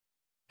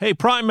Hey,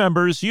 Prime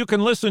members, you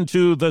can listen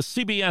to the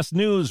CBS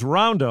News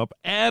Roundup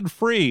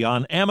ad-free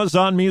on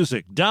Amazon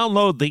Music.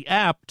 Download the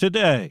app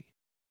today.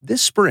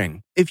 This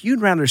spring, if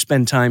you'd rather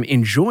spend time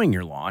enjoying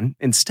your lawn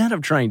instead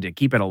of trying to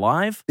keep it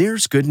alive,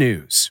 there's good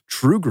news.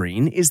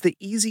 TruGreen is the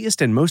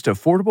easiest and most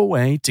affordable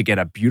way to get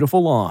a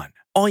beautiful lawn.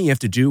 All you have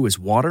to do is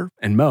water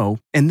and mow,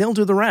 and they'll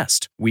do the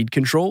rest. Weed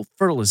control,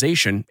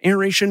 fertilization,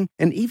 aeration,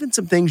 and even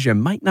some things you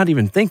might not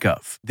even think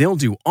of. They'll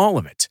do all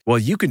of it, while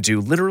you can do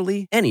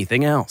literally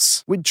anything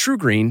else. With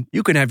TruGreen,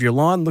 you can have your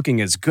lawn looking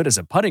as good as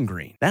a putting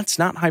green. That's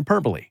not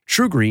hyperbole.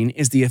 TruGreen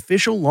is the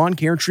official lawn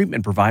care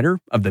treatment provider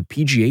of the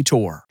PGA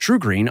Tour.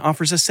 TruGreen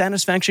offers a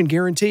satisfaction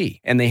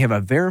guarantee, and they have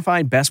a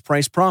verified best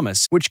price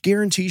promise, which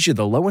guarantees you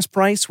the lowest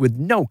price with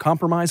no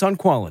compromise on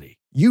quality.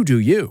 You do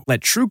you. Let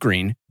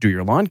TruGreen do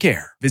your lawn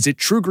care. Visit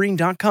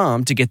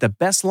TruGreen.com to get the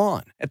best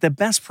lawn at the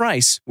best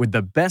price with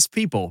the best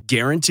people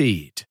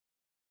guaranteed.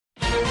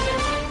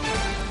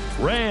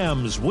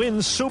 Rams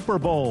win Super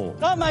Bowl.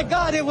 Oh my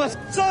God, it was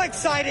so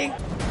exciting.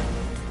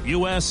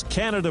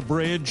 U.S.-Canada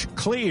bridge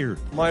cleared.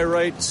 My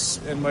rights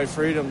and my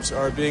freedoms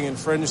are being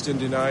infringed and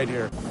denied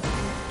here.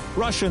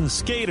 Russian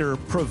skater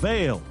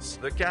prevails.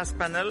 The cast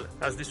panel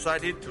has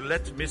decided to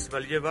let Miss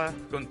Valieva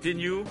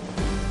continue.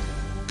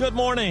 Good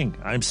morning.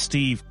 I'm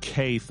Steve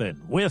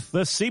Kathan with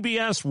the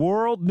CBS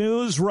World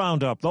News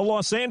Roundup. The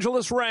Los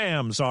Angeles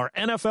Rams are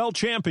NFL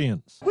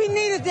champions. We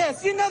needed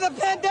this. You know, the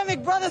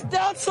pandemic brought us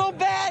down so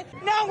bad.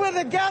 Now we're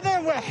together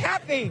and we're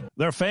happy.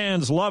 Their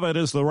fans love it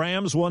as the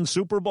Rams won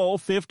Super Bowl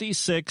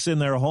 56 in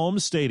their home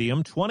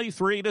stadium,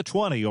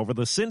 23-20 over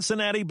the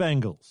Cincinnati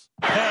Bengals.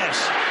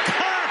 Pass.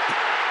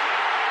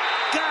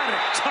 Got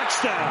it.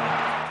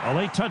 Touchdown. A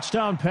late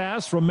touchdown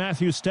pass from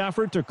Matthew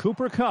Stafford to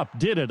Cooper Kupp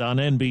did it on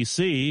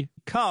NBC.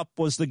 Kupp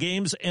was the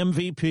game's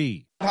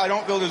MVP. I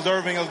don't feel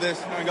deserving of this.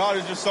 God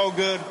is just so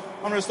good.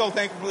 I'm just so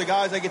thankful for the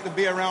guys I get to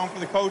be around, for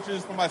the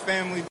coaches, for my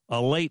family.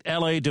 A late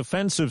L.A.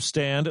 defensive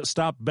stand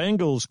stopped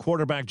Bengals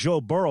quarterback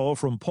Joe Burrow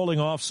from pulling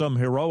off some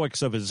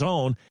heroics of his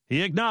own.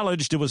 He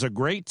acknowledged it was a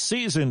great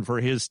season for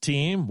his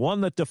team,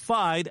 one that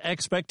defied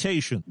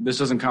expectation. This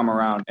doesn't come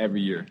around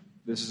every year.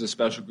 This is a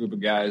special group of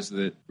guys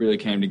that really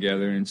came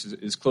together, and it's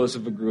as close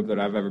of a group that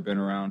I've ever been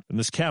around. And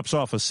this caps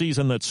off a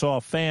season that saw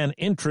fan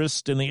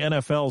interest in the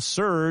NFL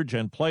surge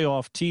and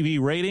playoff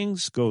TV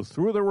ratings go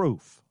through the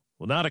roof.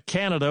 Well, now to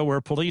Canada, where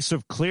police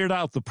have cleared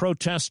out the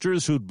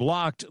protesters who'd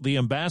blocked the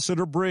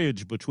Ambassador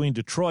Bridge between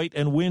Detroit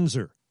and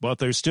Windsor. But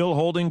they're still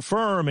holding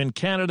firm in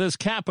Canada's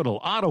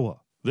capital, Ottawa.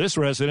 This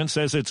resident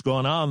says it's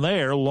gone on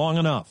there long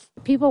enough.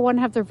 People want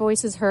to have their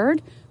voices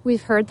heard.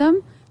 We've heard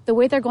them. The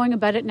way they're going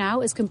about it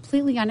now is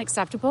completely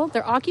unacceptable.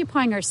 They're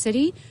occupying our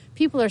city.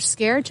 People are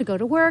scared to go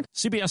to work.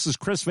 CBS's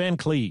Chris Van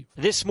Cleve.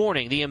 This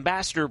morning, the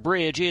Ambassador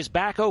Bridge is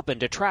back open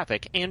to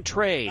traffic and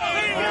trade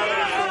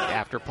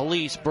after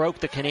police broke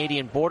the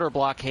Canadian border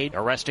blockade,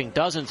 arresting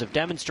dozens of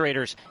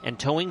demonstrators and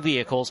towing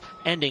vehicles,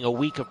 ending a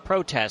week of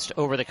protest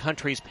over the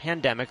country's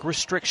pandemic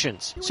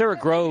restrictions. Sarah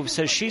Grove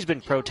says she's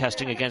been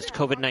protesting against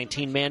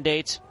COVID-19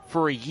 mandates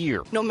for a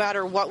year. No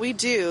matter what we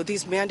do,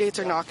 these mandates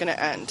are not going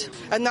to end.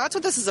 And that's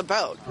what this is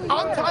about.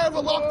 I'm tired of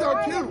a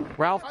lockdown too.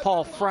 Ralph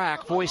Paul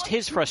Frack voiced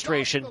his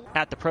frustration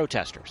at the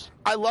protesters.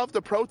 I love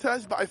the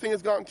protest, but I think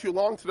it's gotten too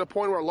long to the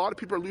point where a lot of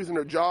people are losing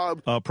their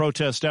job. A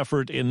protest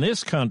effort in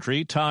this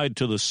country tied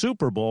to the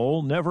Super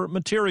Bowl never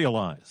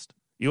materialized.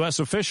 U.S.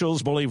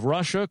 officials believe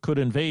Russia could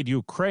invade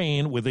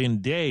Ukraine within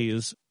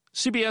days.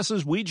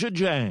 CBS's Weijia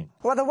Jiang.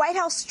 Well, the White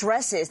House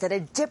stresses that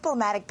a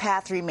diplomatic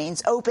path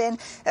remains open.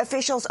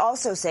 Officials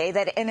also say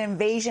that an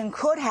invasion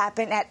could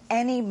happen at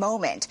any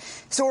moment.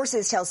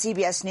 Sources tell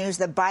CBS News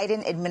the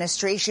Biden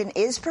administration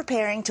is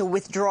preparing to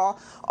withdraw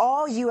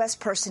all U.S.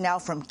 personnel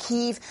from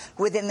Kyiv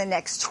within the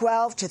next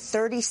 12 to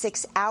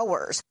 36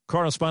 hours.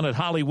 Correspondent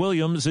Holly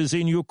Williams is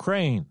in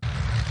Ukraine.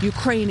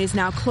 Ukraine is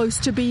now close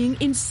to being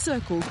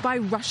encircled by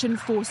Russian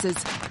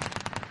forces.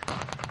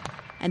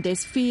 And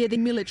there's fear the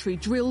military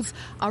drills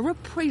are a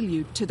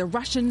prelude to the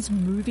Russians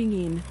moving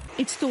in.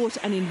 It's thought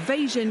an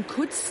invasion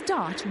could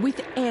start with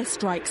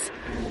airstrikes.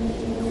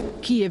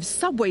 Kyiv's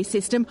subway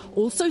system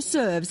also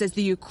serves as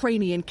the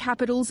Ukrainian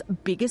capital's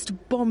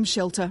biggest bomb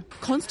shelter.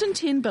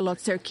 Konstantin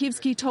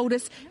Belotserkivsky told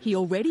us he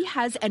already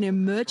has an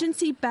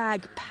emergency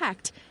bag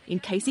packed in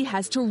case he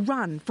has to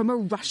run from a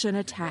Russian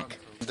attack.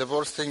 The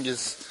worst thing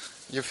is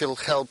you feel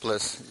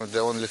helpless. The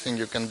only thing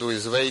you can do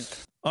is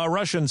wait. A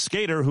Russian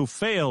skater who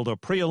failed a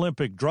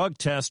pre-Olympic drug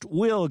test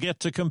will get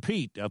to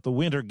compete at the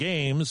Winter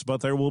Games,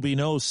 but there will be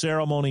no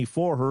ceremony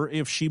for her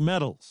if she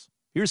medals.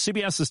 Here's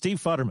CBS's Steve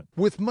Futterman.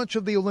 With much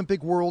of the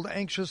Olympic world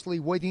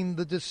anxiously waiting,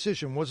 the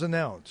decision was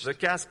announced. The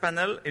cast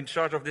panel in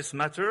charge of this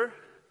matter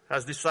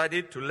has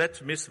decided to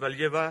let Miss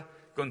Valieva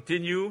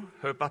continue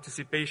her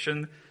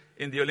participation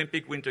in the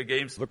Olympic Winter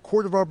Games. The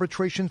Court of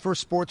Arbitration for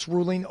Sports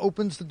ruling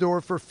opens the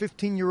door for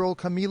 15-year-old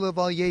Kamila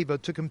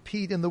Valieva to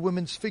compete in the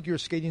women's figure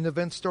skating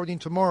event starting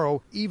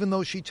tomorrow, even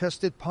though she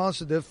tested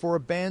positive for a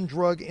banned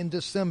drug in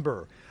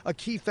December. A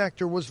key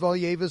factor was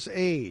Valieva's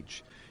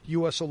age.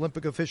 U.S.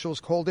 Olympic officials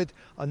called it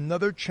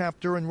another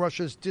chapter in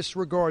Russia's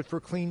disregard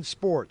for clean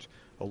sport.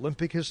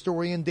 Olympic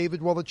historian David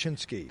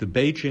Wolochinsky. The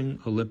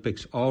Beijing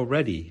Olympics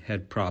already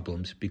had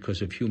problems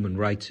because of human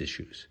rights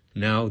issues.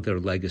 Now their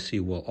legacy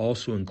will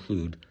also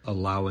include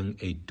allowing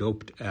a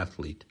doped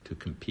athlete to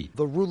compete.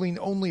 The ruling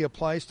only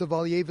applies to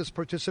Valieva's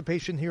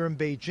participation here in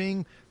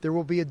Beijing. There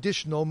will be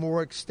additional,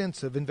 more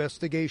extensive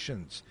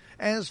investigations.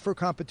 As for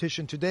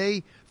competition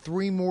today,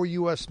 3 more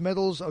U.S.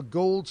 medals, a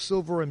gold,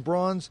 silver, and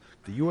bronze.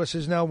 The U.S.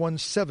 has now won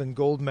 7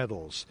 gold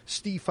medals.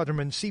 Steve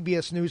Futterman,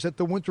 CBS News at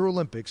the Winter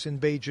Olympics in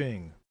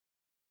Beijing.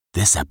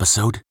 This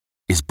episode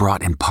is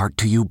brought in part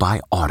to you by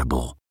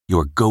Audible,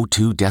 your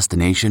go-to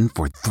destination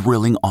for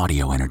thrilling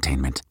audio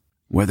entertainment.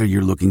 Whether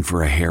you're looking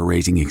for a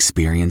hair-raising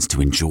experience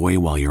to enjoy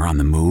while you're on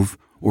the move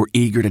or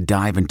eager to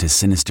dive into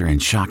sinister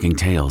and shocking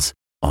tales,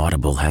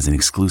 Audible has an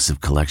exclusive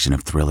collection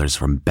of thrillers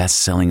from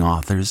best-selling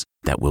authors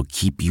that will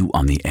keep you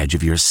on the edge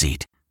of your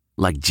seat.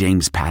 Like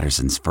James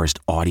Patterson's first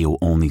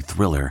audio-only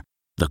thriller,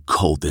 The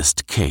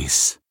Coldest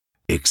Case.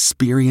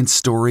 Experience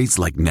stories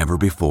like never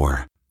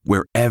before,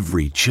 where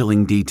every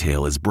chilling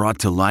detail is brought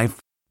to life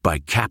by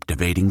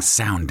captivating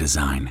sound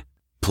design.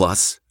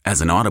 Plus,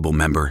 as an Audible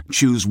member,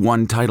 choose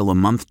one title a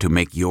month to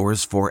make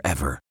yours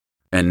forever.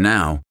 And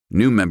now,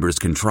 new members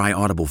can try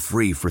Audible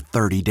free for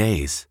 30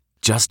 days.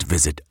 Just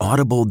visit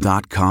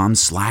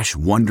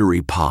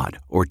audible.com/WonderyPod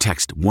or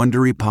text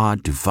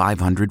WonderyPod to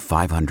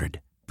 500-500.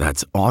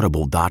 That's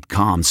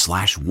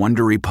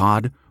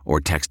audible.com/WonderyPod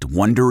or text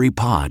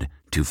WonderyPod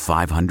to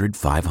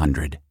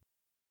 500-500.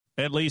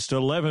 At least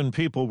 11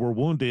 people were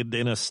wounded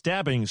in a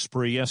stabbing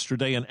spree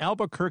yesterday in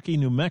Albuquerque,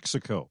 New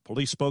Mexico.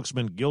 Police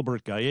spokesman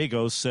Gilbert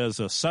Gallegos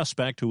says a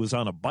suspect who was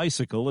on a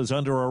bicycle is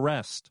under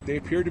arrest. They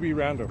appear to be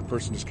random. A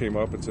person just came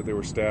up and said they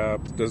were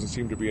stabbed. Doesn't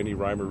seem to be any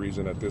rhyme or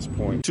reason at this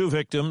point. 2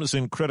 victims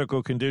in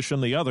critical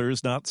condition, the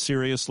others not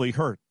seriously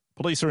hurt.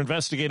 Police are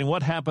investigating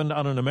what happened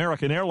on an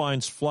American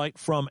Airlines flight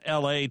from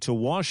L.A. to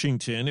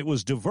Washington. It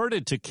was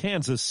diverted to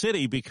Kansas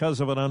City because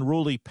of an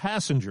unruly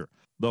passenger.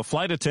 The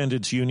flight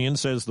attendants union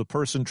says the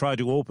person tried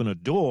to open a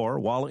door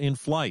while in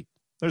flight.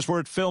 There's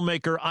word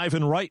filmmaker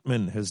Ivan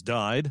Reitman has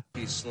died.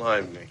 He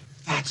slimed me.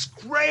 That's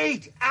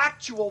great!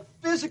 Actual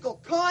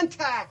physical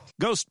contact!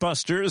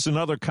 Ghostbusters and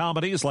other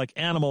comedies like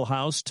Animal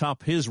House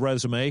top his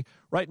resume.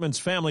 Reitman's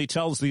family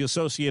tells the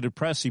Associated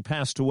Press he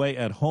passed away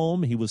at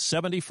home. He was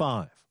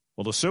 75.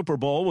 Well, the Super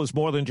Bowl was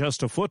more than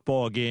just a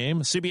football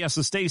game.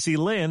 CBS's Stacey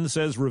Lynn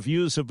says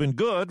reviews have been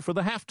good for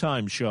the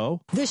halftime show.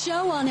 The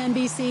show on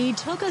NBC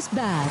took us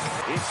back.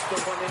 It's the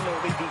one and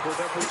only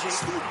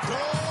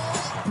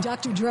Dr.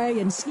 Dr. Dre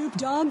and Snoop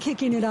Dogg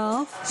kicking it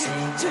off.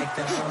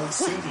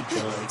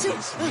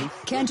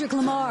 Kendrick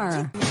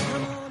Lamar.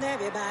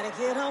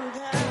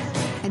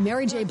 And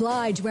Mary J.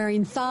 Blige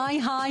wearing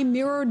thigh-high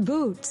mirrored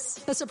boots.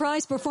 A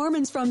surprise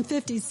performance from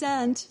 50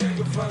 Cent.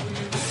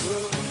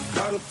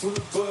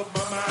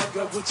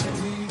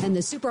 And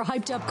the super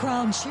hyped-up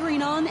crowd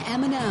cheering on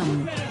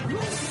Eminem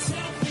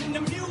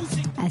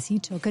as he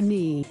took a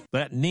knee.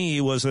 That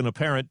knee was an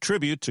apparent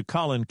tribute to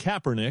Colin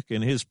Kaepernick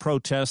and his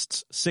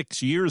protests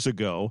 6 years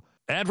ago.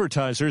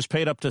 Advertisers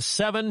paid up to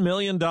 $7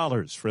 million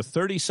for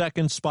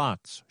 30-second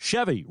spots.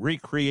 Chevy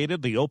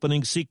recreated the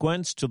opening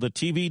sequence to the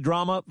TV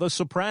drama The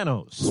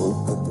Sopranos.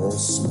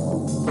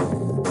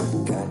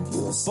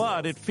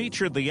 But it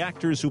featured the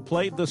actors who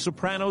played The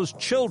Sopranos'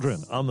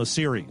 children on the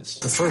series.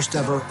 The first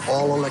ever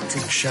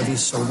all-electric Chevy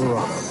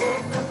Silverado.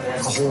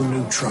 A whole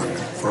new truck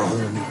for a whole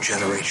new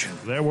generation.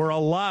 There were a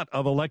lot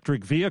of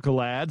electric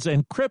vehicle ads,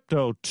 and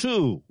crypto,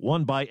 too.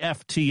 One by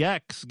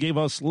FTX gave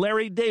us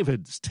Larry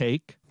David's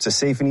take. It's a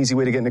safe and easy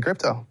way to get into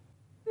crypto.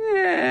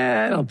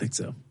 I don't think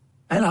so.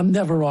 And I'm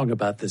never wrong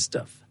about this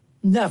stuff.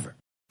 Never.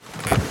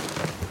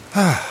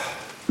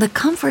 The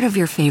comfort of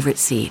your favorite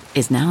seat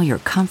is now your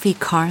comfy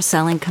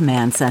car-selling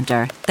command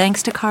center,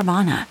 thanks to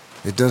Carvana.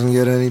 It doesn't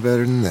get any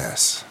better than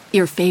this.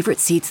 Your favorite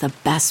seat's the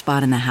best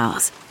spot in the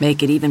house.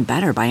 Make it even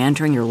better by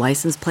entering your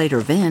license plate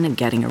or VIN and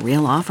getting a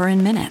real offer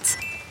in minutes.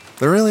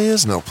 There really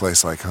is no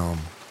place like home.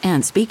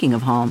 And speaking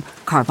of home,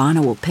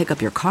 Carvana will pick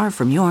up your car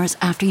from yours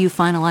after you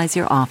finalize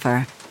your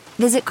offer.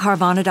 Visit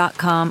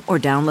Carvana.com or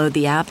download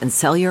the app and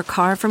sell your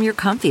car from your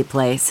comfy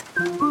place.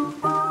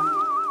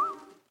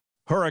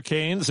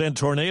 Hurricanes and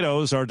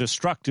tornadoes are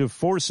destructive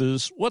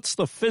forces. What's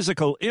the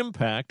physical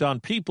impact on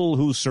people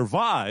who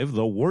survive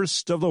the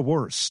worst of the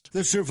worst?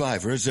 The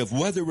survivors of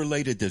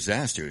weather-related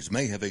disasters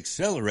may have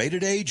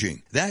accelerated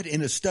aging. That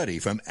in a study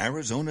from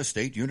Arizona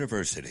State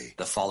University.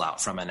 The fallout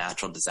from a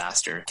natural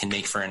disaster can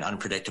make for an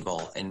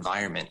unpredictable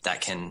environment that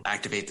can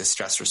activate the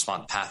stress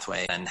response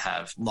pathway and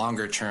have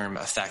longer-term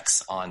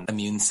effects on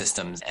immune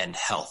systems and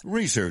health.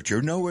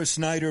 Researcher Noah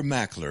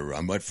Snyder-Mackler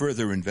on what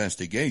further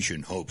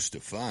investigation hopes to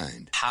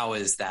find. How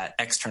is that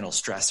external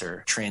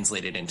stressor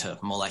translated into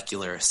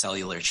molecular,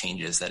 cellular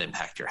changes that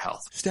impact your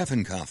health?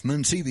 Stephen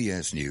Kaufman,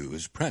 CBS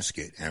News,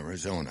 Prescott,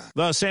 Arizona.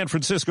 The San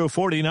Francisco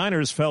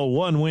 49ers fell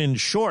one win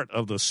short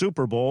of the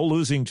Super Bowl,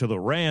 losing to the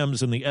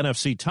Rams in the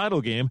NFC title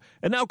game,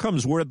 and now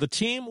comes word the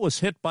team was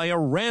hit by a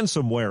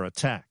ransomware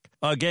attack.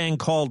 A gang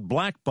called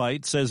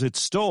Blackbyte says it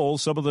stole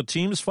some of the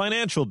team's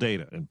financial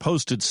data and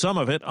posted some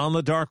of it on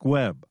the dark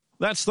web.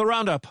 That's the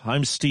Roundup.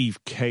 I'm Steve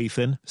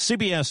Kathan,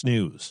 CBS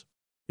News.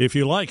 If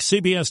you like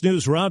CBS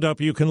News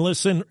Roundup, you can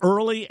listen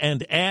early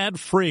and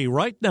ad-free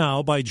right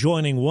now by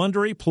joining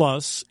Wondery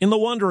Plus in the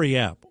Wondery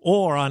app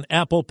or on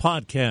Apple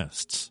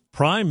Podcasts.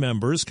 Prime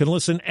members can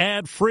listen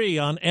ad-free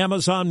on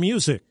Amazon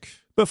Music.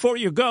 Before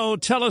you go,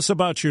 tell us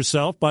about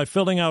yourself by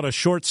filling out a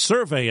short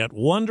survey at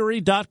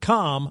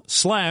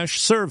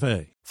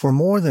Wondery.com/survey. For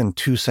more than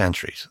 2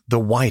 centuries, the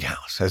White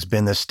House has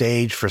been the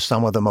stage for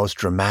some of the most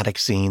dramatic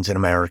scenes in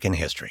American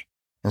history.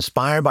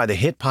 Inspired by the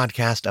hit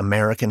podcast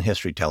American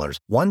History Tellers,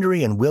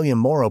 Wondery and William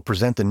Morrow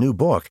present the new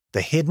book, The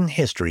Hidden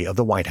History of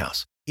the White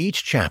House.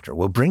 Each chapter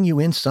will bring you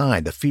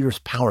inside the fierce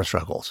power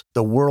struggles,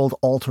 the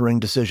world-altering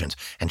decisions,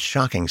 and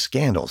shocking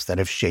scandals that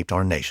have shaped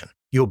our nation.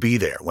 You'll be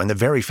there when the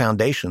very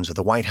foundations of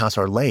the White House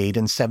are laid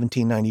in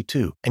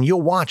 1792, and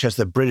you'll watch as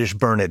the British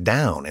burn it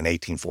down in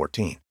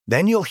 1814.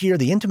 Then you'll hear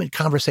the intimate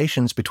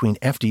conversations between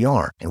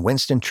FDR and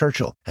Winston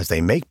Churchill as they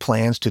make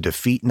plans to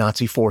defeat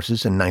Nazi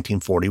forces in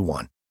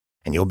 1941.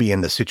 And you'll be in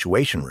the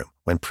Situation Room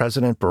when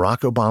President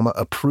Barack Obama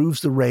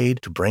approves the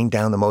raid to bring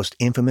down the most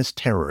infamous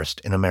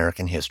terrorist in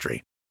American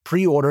history.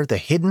 Pre-order The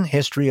Hidden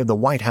History of the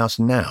White House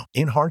now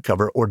in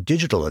hardcover or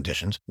digital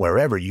editions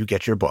wherever you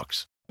get your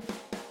books.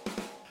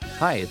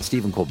 Hi, it's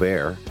Stephen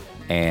Colbert,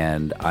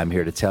 and I'm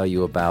here to tell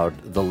you about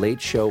The Late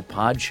Show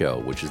Pod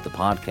Show, which is the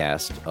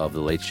podcast of The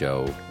Late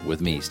Show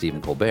with me,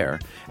 Stephen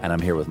Colbert, and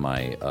I'm here with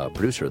my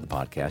producer of the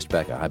podcast,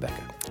 Becca. Hi,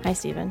 Becca. Hi,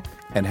 Stephen.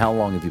 And how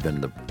long have you been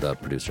the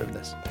producer of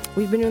this?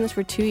 We've been doing this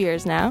for 2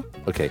 years now.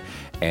 Okay,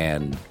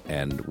 and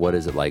what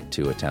is it like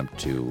to attempt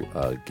to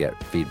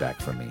get feedback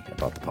from me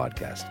about the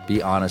podcast?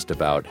 Be honest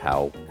about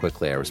how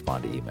quickly I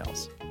respond to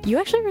emails. You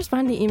actually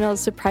respond to emails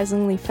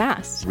surprisingly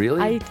fast. Really?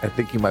 I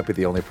think you might be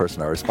the only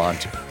person I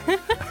respond to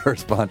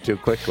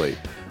quickly.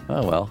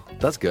 Oh, well,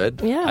 that's good.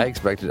 Yeah. I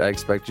expected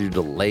you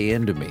to lay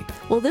into me.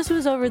 Well, this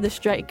was over the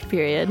strike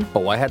period.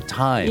 Oh, I had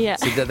time. Yeah.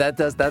 See, that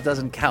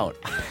doesn't count.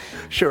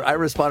 Sure, I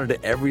responded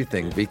to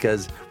everything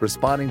because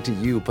responding to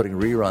you putting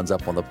reruns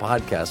up on the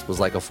podcast was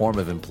like a form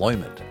of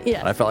employment. Yeah.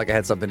 And I felt like I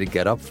had something to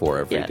get up for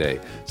every day.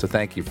 So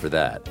thank you for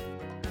that.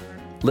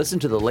 Listen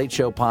to The Late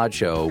Show Pod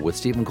Show with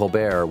Stephen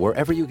Colbert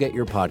wherever you get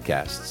your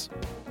podcasts.